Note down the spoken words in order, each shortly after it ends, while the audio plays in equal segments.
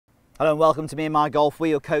Hello and welcome to Me and My Golf. We're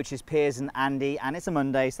your coaches, Piers and Andy, and it's a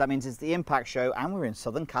Monday, so that means it's the Impact Show, and we're in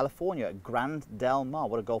Southern California at Grand Del Mar.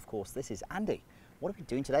 What a golf course this is. Andy, what are we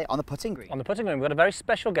doing today on the putting green? On the putting green, we've got a very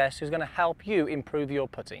special guest who's going to help you improve your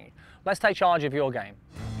putting. Let's take charge of your game.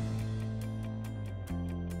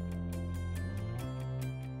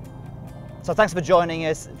 So thanks for joining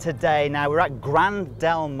us today. Now we're at Grand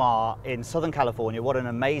Del Mar in Southern California. What an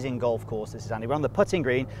amazing golf course this is, Andy. We're on the putting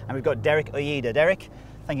green and we've got Derek Uyeda. Derek,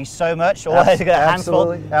 thank you so much.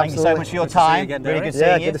 Absolutely. Thank you so much for your time. Really good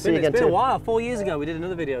seeing you. Good to see you again. It's been a while. 4 years ago we did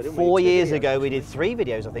another video, didn't we? 4 years ago we did 3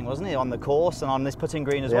 videos, I think, wasn't it? On the course and on this putting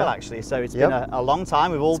green as well, actually. So it's been a long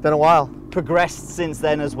time. We've all been a while. Progressed since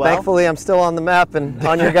then as well. Thankfully I'm still on the map and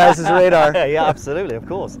on your guys' radar. Yeah, absolutely, of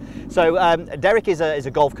course. So Derek is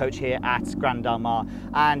a golf coach here at Grand Del Mar,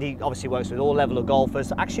 and he obviously works with all level of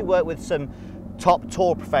golfers. Actually worked with some top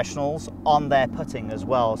tour professionals on their putting as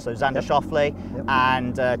well. So Xander Schauffele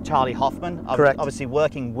and Charlie Hoffman are obviously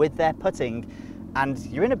working with their putting, and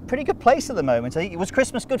you're in a pretty good place at the moment. Was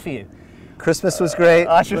Christmas good for you? Christmas was great.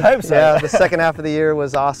 I should hope so. Yeah, the second half of the year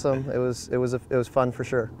was awesome. It was fun for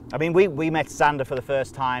sure. I mean, we met Xander for the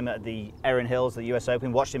first time at the Erin Hills, the US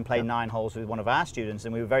Open. Watched him play 9 holes with one of our students,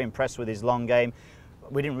 and we were very impressed with his long game.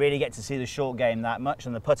 We didn't really get to see the short game that much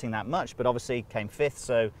and the putting that much, but obviously came 5th,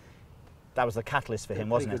 so that was the catalyst for him,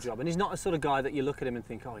 wasn't it? Good job. And he's not a sort of guy that you look at him and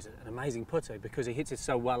think, oh, he's an amazing putter, because he hits it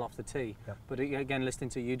so well off the tee. Yep. But again, listening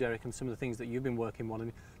to you, Derek, and some of the things that you've been working on,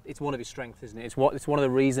 and it's one of his strengths, isn't it? It's one of the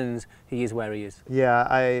reasons he is where he is.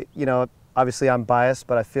 Yeah, obviously I'm biased,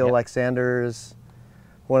 but I feel like Xander is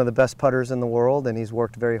one of the best putters in the world, and he's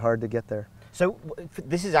worked very hard to get there. So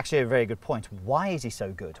this is actually a very good point. Why is he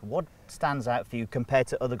so good? What stands out for you compared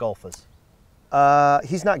to other golfers?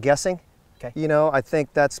 He's not guessing. Okay. You know, I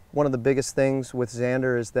think that's one of the biggest things with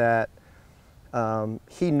Xander is that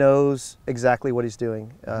he knows exactly what he's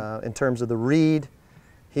doing in terms of the read.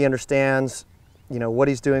 He understands, what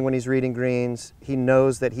he's doing when he's reading greens. He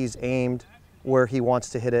knows that he's aimed where he wants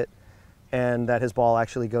to hit it, and that his ball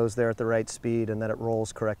actually goes there at the right speed, and that it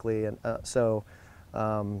rolls correctly. And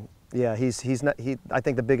yeah, I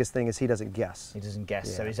think the biggest thing is he doesn't guess. He doesn't guess.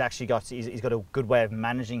 Yeah. So he's actually got a good way of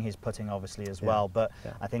managing his putting, obviously, as well. But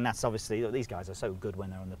I think that's obviously, these guys are so good when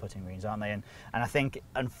they're on the putting greens, aren't they? And I think,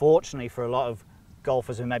 unfortunately, for a lot of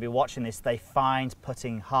golfers who may be watching this, they find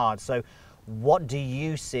putting hard. So what do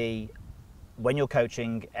you see when you're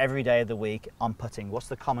coaching every day of the week on putting? What's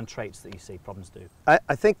the common traits that you see problems do?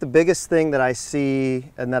 I think the biggest thing that I see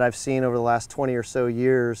and that I've seen over the last 20 or so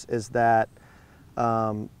years is that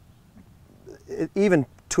even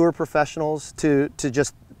tour professionals to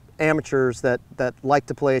just amateurs that like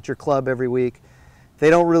to play at your club every week, they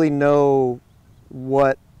don't really know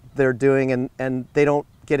what they're doing, and they don't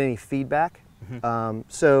get any feedback.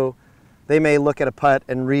 So they may look at a putt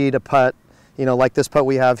and read a putt, like this putt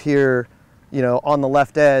we have here, on the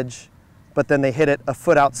left edge, but then they hit it a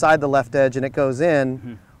foot outside the left edge and it goes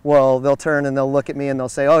in. Well, they'll turn and they'll look at me and they'll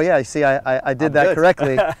say, oh yeah, you see, I did that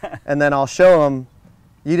correctly. And then I'll show them,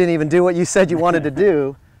 you didn't even do what you said you wanted to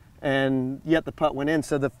do, and yet the putt went in,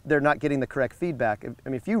 so they're not getting the correct feedback. I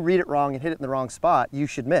mean, if you read it wrong and hit it in the wrong spot, you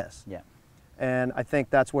should miss. Yeah. And I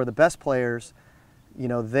think that's where the best players,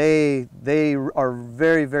 they are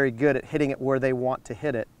very, very good at hitting it where they want to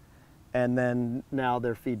hit it, and then now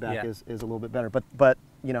their feedback is a little bit better. But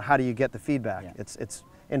how do you get the feedback? Yeah. It's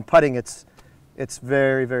in putting, it's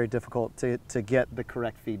very, very difficult to get the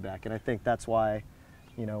correct feedback, and I think that's why,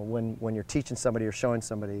 when you're teaching somebody or showing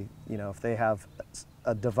somebody, if they have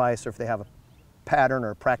a device or if they have a pattern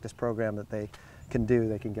or a practice program that they can do,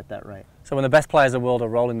 they can get that right. So when the best players of the world are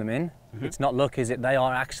rolling them in, it's not luck, is it? They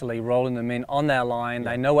are actually rolling them in on their line.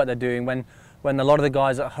 They know what they're doing. When a lot of the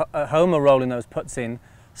guys at home are rolling those putts in,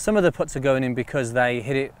 some of the putts are going in because they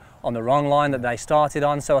hit it on the wrong line that they started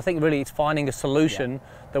on. So I think really it's finding a solution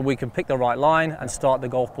that we can pick the right line and start the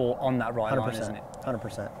golf ball on that right line, isn't it?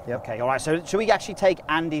 100%. Yep. Okay, all right. So should we actually take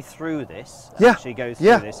Andy through this? Yeah. Actually go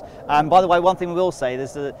through this. By the way, one thing we will say,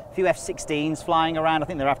 there's a few F-16s flying around. I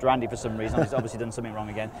think they're after Andy for some reason. He's obviously done something wrong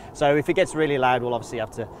again. So if it gets really loud, we'll obviously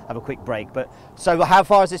have to have a quick break. But so how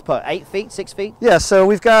far is this putt? 8 feet, 6 feet? Yeah. So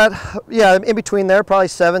we've got in between there, probably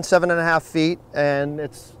 7.5 feet, and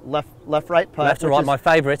it's left, right putt. Left to right, my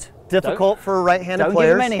favourite. Difficult for right-handed players. Don't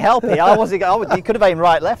give him any help here. You could have aimed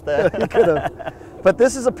right, left there. You could have. But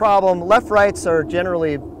this is a problem. Left-rights are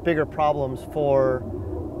generally bigger problems for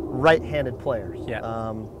right-handed players. Yeah.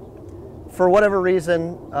 For whatever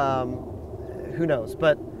reason, who knows?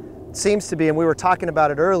 But it seems to be, and we were talking about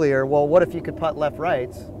it earlier, well, what if you could putt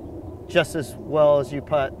left-rights just as well as you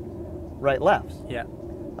putt right-lefts? Yeah.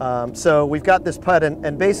 So we've got this putt,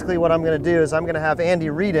 and basically what I'm going to do is I'm going to have Andy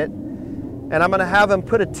read it, and I'm going to have him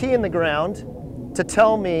put a tee in the ground to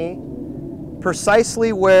tell me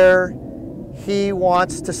precisely where he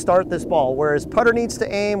wants to start this ball, where his putter needs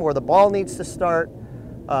to aim, where the ball needs to start,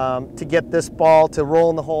 to get this ball to roll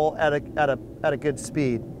in the hole at a good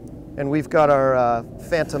speed. And we've got our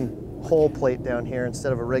phantom hole plate down here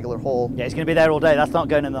instead of a regular hole. Yeah, he's going to be there all day. That's not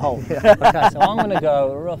going in the hole. Yeah. Okay, so I'm going to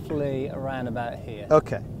go roughly around about here.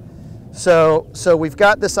 Okay. So we've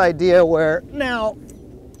got this idea where now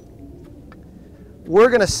we're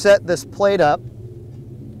going to set this plate up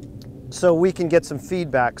so we can get some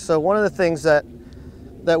feedback. So one of the things that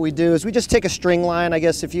we do is we just take a string line. I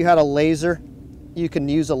guess if you had a laser, you can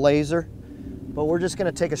use a laser, but we're just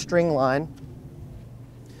going to take a string line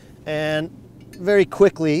and very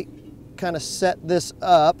quickly kind of set this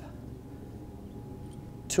up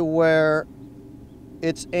to where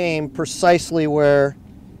it's aimed precisely where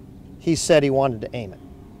he said he wanted to aim it.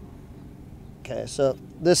 Okay, so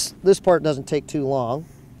this part doesn't take too long.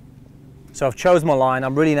 So I've chosen my line.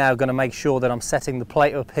 I'm really now going to make sure that I'm setting the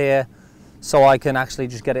plate up here so I can actually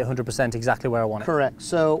just get it 100% exactly where I want it. Correct.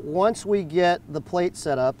 So once we get the plate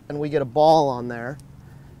set up and we get a ball on there,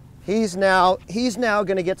 he's now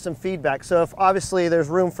going to get some feedback. So if obviously there's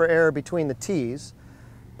room for error between the tees,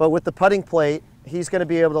 but with the putting plate, he's going to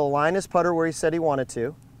be able to align his putter where he said he wanted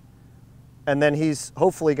to, and then he's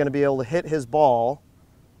hopefully going to be able to hit his ball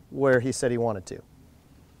where he said he wanted to.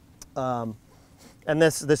 And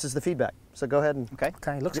this is the feedback. So go ahead and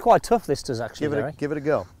Okay, looks quite tough, this does actually, Derek. give it a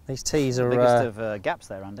go. These tees are Biggest of gaps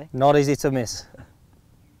there, Andy. not easy to miss.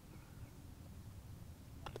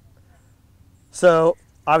 So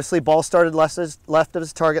obviously ball started left of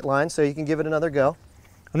his target line, so you can give it another go.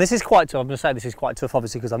 And this is quite tough. I'm going to say this is quite tough,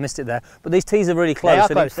 obviously, because I missed it there. But these tees are really close,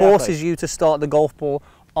 and it forces you to start the golf ball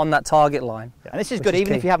on that target line. And this is good,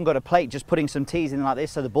 even if you haven't got a plate, just putting some tees in like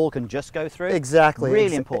this so the ball can just go through. Exactly.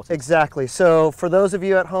 Really important. Exactly. So for those of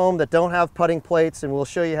you at home that don't have putting plates, and we'll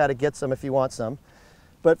show you how to get some if you want some,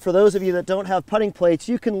 but for those of you that don't have putting plates,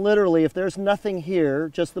 you can literally, if there's nothing here,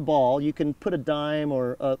 just the ball, you can put a dime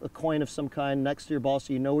or a coin of some kind next to your ball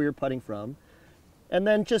so you know where you're putting from. And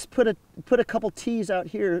then just put a couple tees out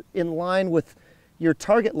here in line with your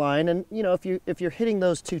target line, and you know, if you're hitting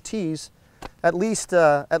those two tees, at least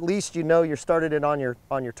you know you're started it on your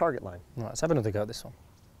target line. Right, let's have another go at this one.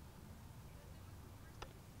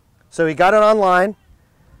 So he got it on line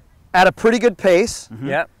at a pretty good pace. Mm-hmm.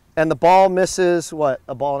 Yep. And the ball misses what,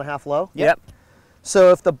 a ball and a half low? Yep.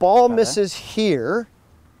 So if the ball misses here,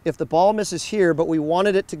 but we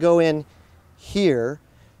wanted it to go in here,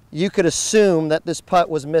 you could assume that this putt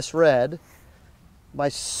was misread by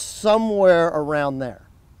somewhere around there.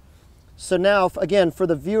 So now, again, for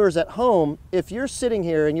the viewers at home, if you're sitting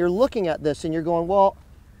here and you're looking at this and you're going, well,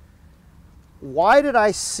 why did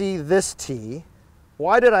I see this tee?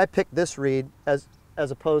 Why did I pick this read as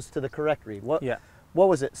opposed to the correct read? What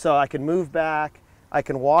was it? So I can move back, I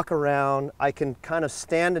can walk around, I can kind of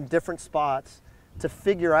stand in different spots to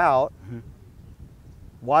figure out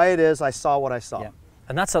why it is I saw what I saw. Yeah.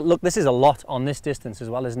 And that's look, this is a lot on this distance as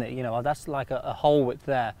well, isn't it? You know, that's like a hole width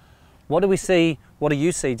there. What do we see, what do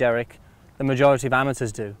you see, Derek, the majority of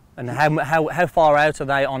amateurs do? And how far out are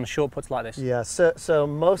they on short putts like this? Yeah, so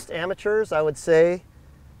most amateurs, I would say,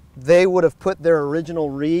 they would have put their original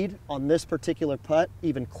read on this particular putt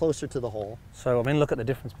even closer to the hole. So I mean, look at the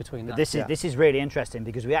difference between that. This is really interesting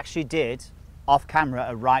because we actually did off camera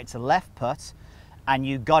a right to left putt, and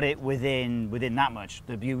you got it within that much.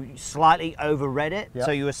 You slightly overread it,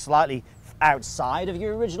 so you were slightly outside of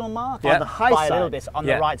your original mark on the high side. A little bit on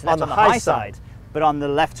the right to left on the high side. But on the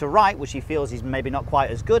left to right, which he feels he's maybe not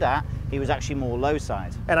quite as good at, he was actually more low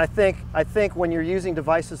side. And I think when you're using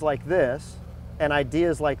devices like this and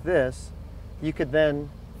ideas like this, you could then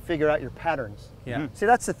figure out your patterns. Yeah. See,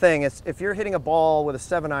 that's the thing. Is if you're hitting a ball with a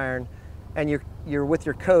 7-iron and you're with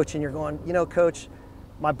your coach and you're going, you know, coach,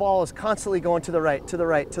 my ball is constantly going to the right, to the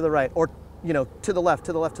right, to the right, or you know, to the left,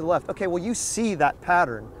 to the left, to the left. Okay, well, you see that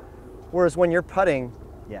pattern. Whereas when you're putting,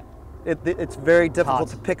 it's very difficult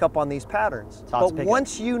to pick up on these patterns. But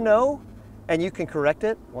once you know and you can correct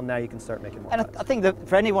it, well, now you can start making more putts. I think that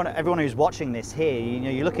for everyone who's watching this here, you know,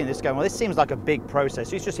 you're looking at this going, well, this seems like a big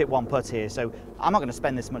process. He's just hit one putt here, so I'm not going to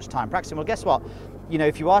spend this much time practicing. Well, guess what? You know,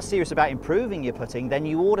 if you are serious about improving your putting, then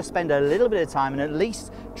you ought to spend a little bit of time and at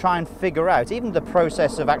least try and figure out, even the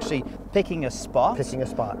process of actually picking a spot.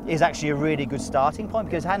 Is actually a really good starting point,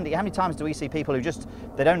 because how many times do we see people who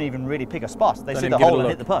they don't even really pick a spot? They see the hole and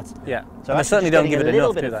hit the putt. Yeah. So they certainly don't give it enough, a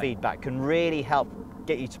little bit of feedback can really help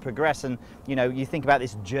get you to progress. And you know, you think about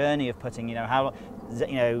this journey of putting, you know, how,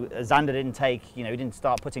 you know, Xander didn't take, you know, he didn't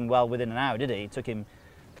start putting well within an hour, did he? It took him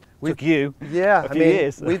Took you Yeah, a few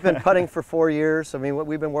years. we've been putting for 4 years. I mean,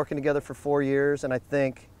 we've been working together for 4 years, and I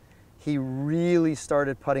think he really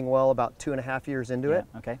started putting well about 2.5 years into it.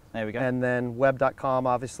 Okay, there we go. And then web.com,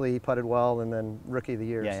 obviously, he putted well, and then Rookie of the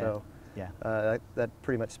Year. Yeah, so that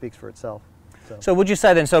pretty much speaks for itself. So would you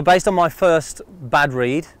say then, so based on my first bad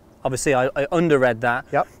read, obviously I underread that,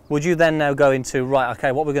 Yep. would you then now go into, right,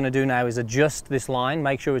 okay, what we're going to do now is adjust this line,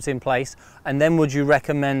 make sure it's in place, and then would you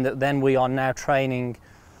recommend that then we are now training,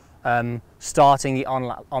 starting it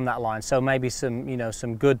on that line? So maybe some, you know,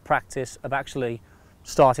 some good practice of actually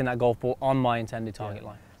starting that golf ball on my intended target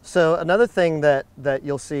line. So another thing that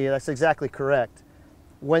you'll see, that's exactly correct.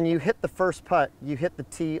 When you hit the first putt, you hit the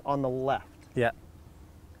tee on the left. Yeah.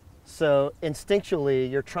 So instinctually,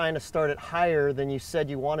 you're trying to start it higher than you said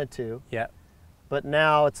you wanted to. Yeah. But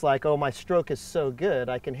now it's like, oh, my stroke is so good,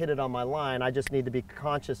 I can hit it on my line. I just need to be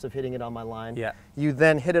conscious of hitting it on my line. Yeah. You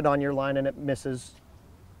then hit it on your line and it misses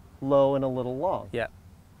low and a little long. Yeah.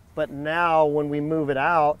 But now when we move it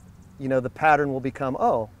out, you know, the pattern will become,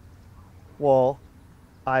 oh, well,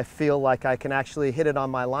 I feel like I can actually hit it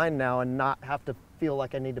on my line now and not have to feel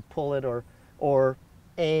like I need to pull it or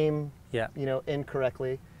aim, Yeah. you know,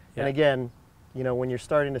 incorrectly. Yeah. And again, you know, when you're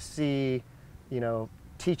starting to see, you know,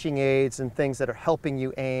 teaching aids and things that are helping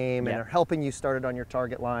you aim and are helping you start it on your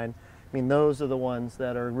target line, I mean, those are the ones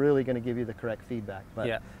that are really going to give you the correct feedback.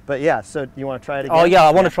 But yeah, so you want to try it again? Oh yeah,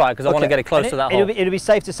 I want to try it because I want to get it close And to that hole. It'll be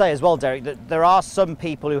safe to say as well, Derek, that there are some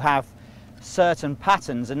people who have certain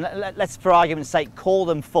patterns, and let's, for argument's sake, call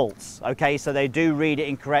them faults. Okay, so they do read it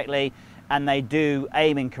incorrectly and they do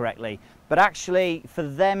aim incorrectly. But actually, for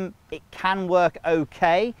them, it can work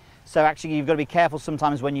okay. So actually, you've got to be careful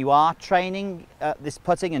sometimes when you are training this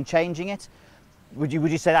putting and changing it. Would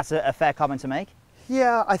you say that's a fair comment to make?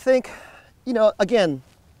 Yeah, I think, you know, again,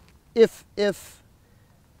 if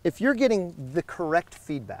you're getting the correct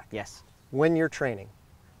feedback, yes, when you're training,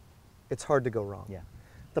 it's hard to go wrong. Yeah.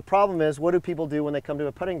 The problem is, what do people do when they come to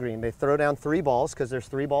a putting green? They throw down 3 balls because there's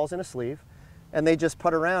 3 balls in a sleeve, and they just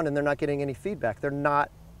putt around and they're not getting any feedback. They're not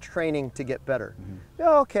training to get better.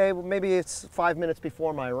 Oh, okay, well, maybe it's 5 minutes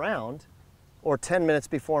before my round or 10 minutes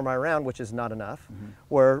before my round, which is not enough,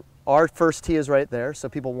 where our first tee is right there, so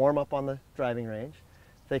people warm up on the driving range.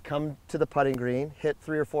 They come to the putting green, hit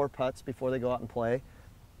 3 or 4 putts before they go out and play,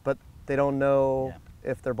 but they don't know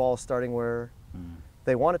if their ball is starting where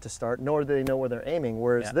they want it to start, nor do they know where they're aiming.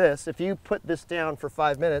 Whereas this, if you put this down for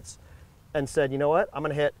 5 minutes and said, you know what, I'm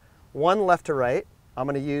going to hit 1 left to right, I'm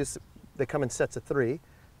going to use, they come in sets of 3,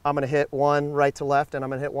 I'm going to hit 1 right to left, and I'm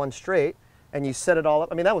going to hit 1 straight, and you set it all up.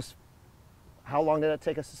 I mean, that was, how long did that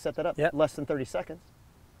take us to set that up? Less than 30 seconds.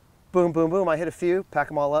 Boom, boom, boom, I hit a few, pack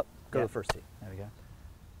them all up, go to the first tee. There we go.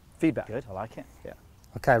 Feedback. Good, I like it. Yeah.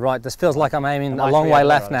 Okay, right, this feels like I'm aiming a long way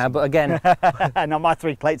left now, but again... No, my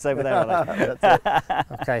 3 plates over there. That's it.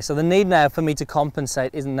 Okay, so the need now for me to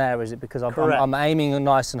compensate isn't there, is it? Because I'm aiming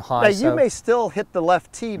nice and high. Now, you may still hit the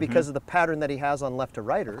left tee because of the pattern that he has on left to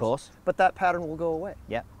righters. Of course. But that pattern will go away.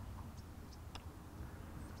 Yeah.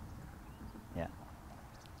 Yeah.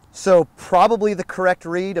 So probably the correct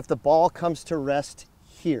read if the ball comes to rest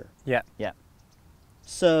here. Yeah. Yeah.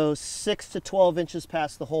 So 6 to 12 inches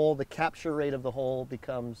past the hole, the capture rate of the hole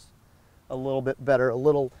becomes a little bit better.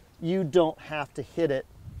 You don't have to hit it.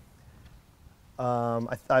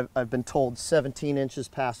 I've been told 17 inches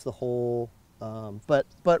past the hole, but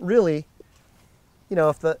really, you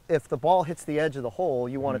know, if the ball hits the edge of the hole,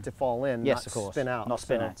 you want it to fall in, Yes, not of course. spin out. Not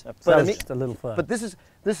spin out. But, I mean, just a little further. but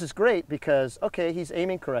this is great because, okay, he's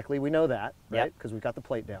aiming correctly. We know that, right? Because we got the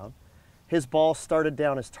plate down. His ball started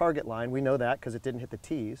down his target line. We know that because it didn't hit the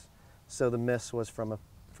tees. So the miss was from the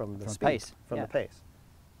speed, pace. from the pace.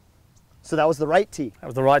 So that was the right tee. That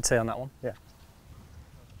was the right tee on that one. Yeah.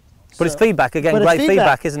 But it's feedback again, but great it's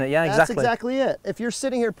feedback, isn't it? Yeah, That's exactly it. If you're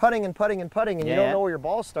sitting here putting and putting and putting and you don't know where your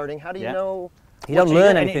ball's starting, how do you know? You don't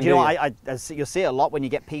learn anything. Do you know, you'll see it a lot when you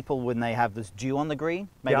get people when they have this dew on the green.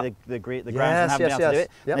 Maybe the grounds haven't been able to do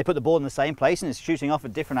it. And they put the ball in the same place and it's shooting off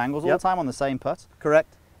at different angles all the time on the same putt.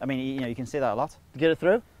 Correct. I mean, you know, you can see that a lot. Get it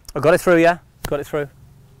through? I got it through, yeah. Got it through.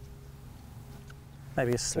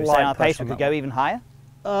 Maybe a So slight our pace we could go even higher?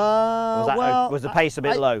 Was the pace a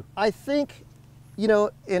bit low? I think, you know,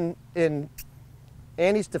 in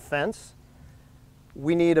Andy's defense,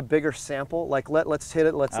 we need a bigger sample. Like let's hit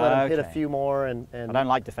it. Let's let him hit a few more. And I don't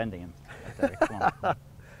like defending him. Come on.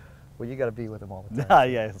 Well, you got to be with him all the time.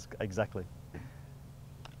 Yes, exactly.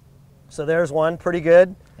 So there's one, pretty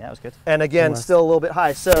good. Yeah, that was good. And again, still a little bit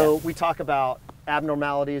high. So we talk about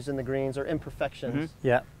abnormalities in the greens or imperfections.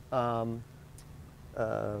 Yeah.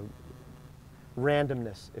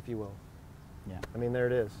 Randomness, if you will. Yeah. I mean, there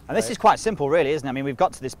it is. And this is quite simple, really, isn't it? I mean, we've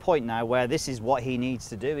got to this point now where this is what he needs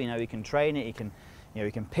to do. You know, he can train it. He can, you know,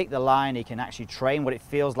 he can pick the line. He can actually train what it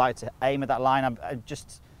feels like to aim at that line. I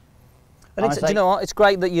just. And it's, do you know what? It's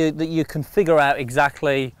great that you can figure out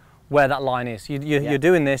exactly where that line is. You're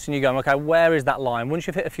doing this and you're going, okay, where is that line? Once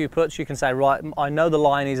you've hit a few putts, you can say, right, I know the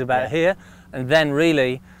line is about here, and then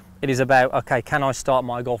really it is about, okay, can I start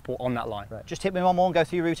my golf ball on that line? Right. Just hit me one more and go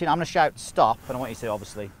through your routine. I'm going to shout stop, and I want you to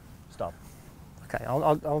obviously stop. Okay,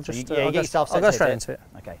 I'll just So you get yourself set I'll go to straight into it.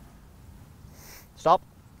 Okay. Stop.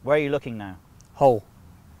 Where are you looking now? Hole.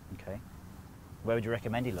 Okay. Where would you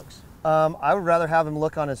recommend he looks? I would rather have him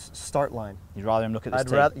look on his start line. You'd rather him look at this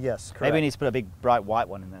tee? Yes, correct. Maybe he needs to put a big bright white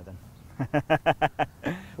one in there then.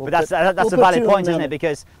 We'll But that's we'll a put valid two point, on isn't the- it?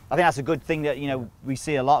 Because I think that's a good thing that, you know, we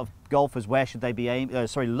see a lot of golfers. Where should they be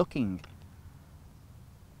looking?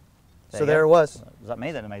 So there it was. Was that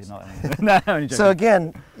me that made it not? No, I'm only joking. So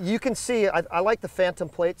again, you can see, I like the phantom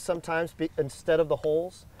plates sometimes instead of the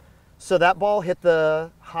holes. So that ball hit the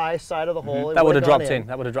high side of the hole. It That would have gone dropped in.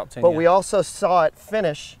 That would have dropped in. But yeah. we also saw it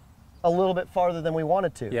finish a little bit farther than we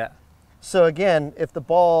wanted to. Yeah. So again, if the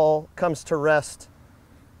ball comes to rest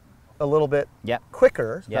a little bit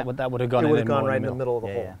quicker, Yeah. That would have gone it in would have gone more right in the middle of the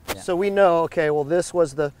Yeah, hole. yeah. So we know, okay, well this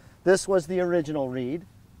was the original read,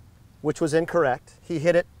 which was incorrect. He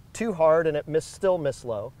hit it too hard and it still missed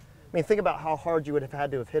low. I mean, think about how hard you would have had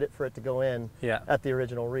to have hit it for it to go in at the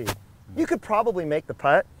original read. You could probably make the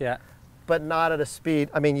putt, Yeah. but not at a speed.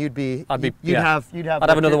 I mean, you'd I'd have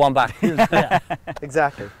have another one back. Yeah,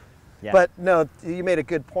 exactly. Yeah. But no, you made a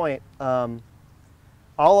good point. I'll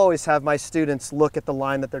always have my students look at the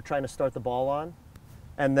line that they're trying to start the ball on,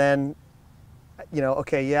 and then, you know,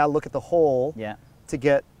 okay, yeah, look at the hole to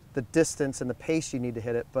get the distance and the pace you need to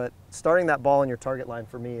hit it. But starting that ball in your target line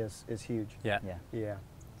for me is huge. Yeah. Yeah.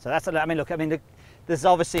 So that's. I mean, look. I mean, there's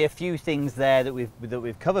obviously a few things there that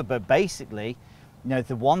we've covered, but basically, you know,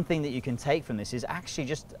 the one thing that you can take from this is actually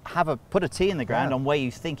just put a tee in the ground on where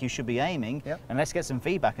you think you should be aiming, and let's get some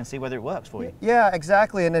feedback and see whether it works for you. Yeah,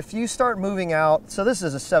 exactly. And if you start moving out, so this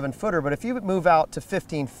is a 7-footer, but if you move out to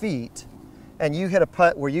 15 feet and you hit a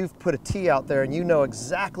putt where you've put a tee out there and you know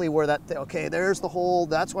exactly where okay, there's the hole,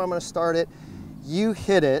 that's where I'm going to start it. You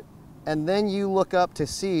hit it, and then you look up to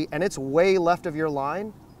see, and it's way left of your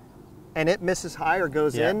line, and it misses high or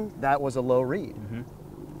goes in, that was a low read,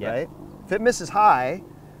 right? If it misses high,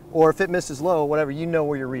 or if it misses low, whatever, you know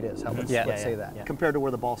where your read is. Let's say that, compared to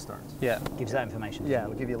where the ball starts. Yeah. Gives that information. Yeah,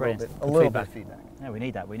 it'll give you a Brilliant. little bit of feedback. Yeah, we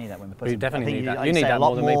need that. We need that when we're We putting. definitely need that. I'd You need say that a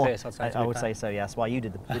lot more than me, Pierce, I'd say, I would say so. Yeah, that's why you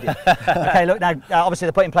did the video. Okay, look now. Obviously,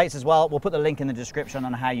 the putting plates as well. We'll put the link in the description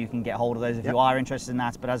on how you can get hold of those if you are interested in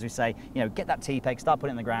that. But as we say, you know, get that tee peg, start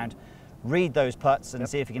putting it in the ground, read those putts, and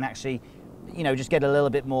see if you can actually, you know, just get a little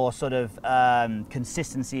bit more sort of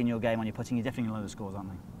consistency in your game when you're putting. You're definitely going to load the scores, aren't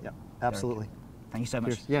they? Yeah, absolutely. Thank you so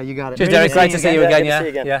much. Yeah, you got it. Cheers, Derek. Great to see you again.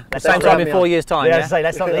 Yeah. Let's Same not time leave in 4 years' time. Yeah,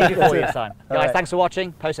 let's not leave you 4 years' time. Guys, right. thanks for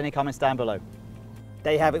watching. Post any comments down below.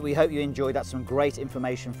 There you have it. We hope you enjoyed that. Some great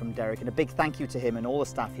information from Derek, and a big thank you to him and all the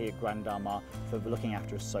staff here at Grand Armagh for looking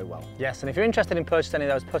after us so well. Yes, and if you're interested in purchasing any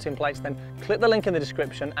of those putting plates, then click the link in the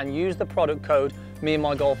description and use the product code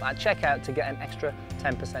MeAndMyGolf at checkout to get an extra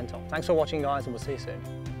 10% off. Thanks for watching, guys, and we'll see you soon.